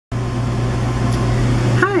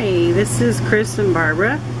This is Chris and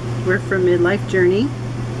Barbara. We're from Midlife Journey,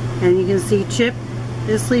 and you can see Chip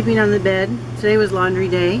is sleeping on the bed. Today was laundry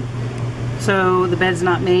day, so the bed's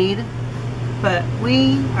not made, but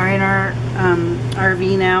we are in our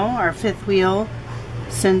RV now, our fifth wheel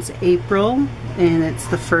since April, and it's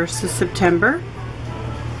the 1st of September.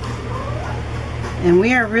 And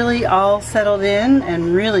we are really all settled in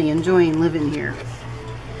and really enjoying living here.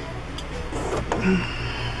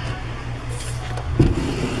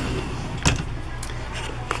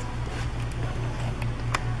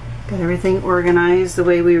 Got everything organized the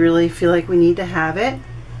way we really feel like we need to have it.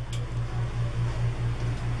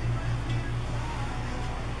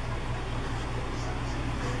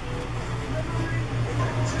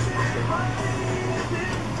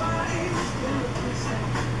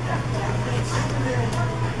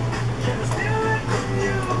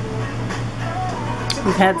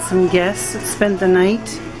 We've had some guests that spent the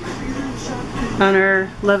night on our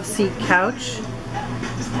love seat couch.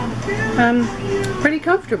 Pretty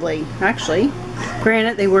comfortably, actually.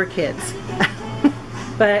 Granted, they were kids,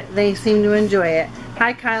 but they seem to enjoy it.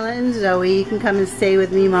 Hi, Kyla and Zoe. You can come and stay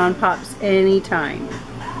with me, Mom and Pops, anytime.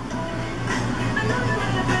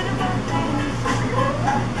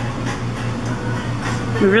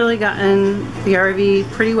 We've really gotten the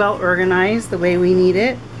RV pretty well organized the way we need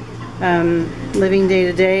it. Living day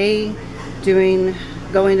to day, going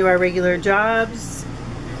to our regular jobs,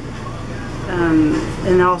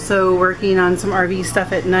 and also working on some RV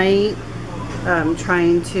stuff at night,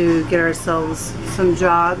 trying to get ourselves some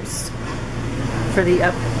jobs for the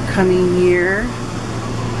upcoming year.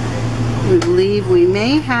 We believe we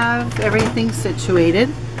may have everything situated.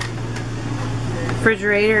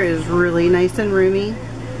 Refrigerator is really nice and roomy,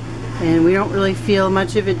 and we don't really feel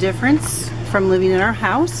much of a difference from living in our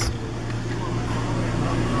house.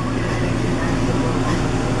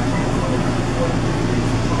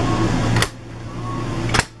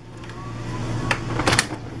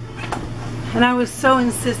 And I was so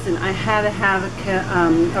insistent I had to have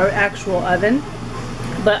an actual oven,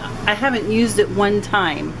 but I haven't used it one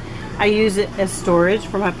time. I use it as storage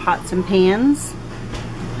for my pots and pans.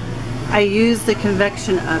 I use the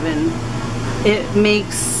convection oven. It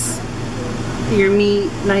makes your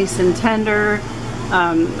meat nice and tender.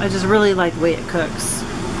 I just really like the way it cooks.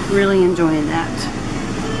 Really enjoying that.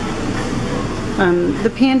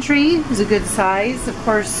 The pantry is a good size. Of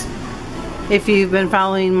course, if you've been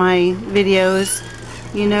following my videos,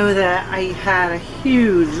 you know that I had a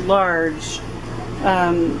huge, large,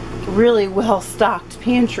 really well stocked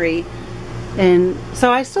pantry, and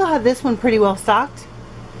so I still have this one pretty well stocked.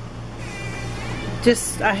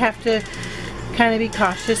 Just I have to kind of be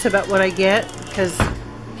cautious about what I get because I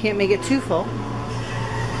can't make it too full.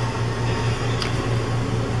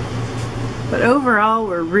 But overall,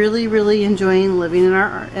 we're really enjoying living in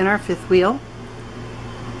our fifth wheel.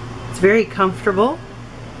 It's very comfortable.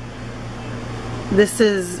 This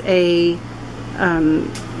is a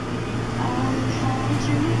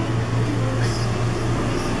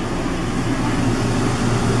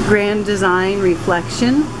Grand Design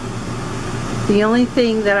Reflection. The only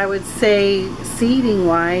thing that I would say seating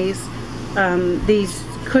wise, these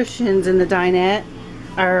cushions in the dinette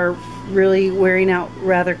are really wearing out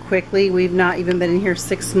rather quickly. We've not even been in here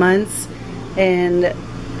 6 months, and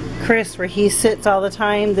Chris, where he sits all the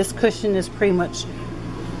time, this cushion is pretty much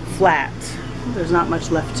flat. There's not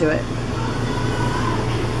much left to it.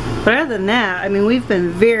 But other than that, I mean, we've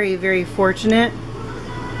been very fortunate.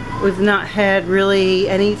 We've not had really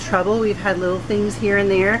any trouble. We've had little things here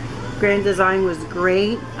and there. Grand Design was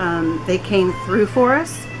great. They came through for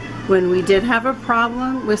us when we did have a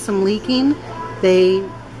problem with some leaking. They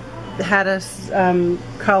had us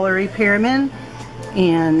call a repairman,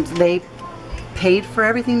 and they paid for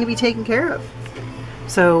everything to be taken care of.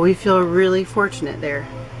 So we feel really fortunate there.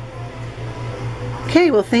 Okay,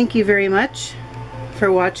 well, thank you very much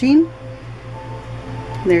for watching.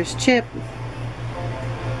 There's Chip.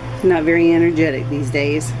 He's not very energetic these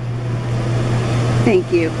days.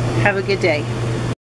 Thank you. Have a good day.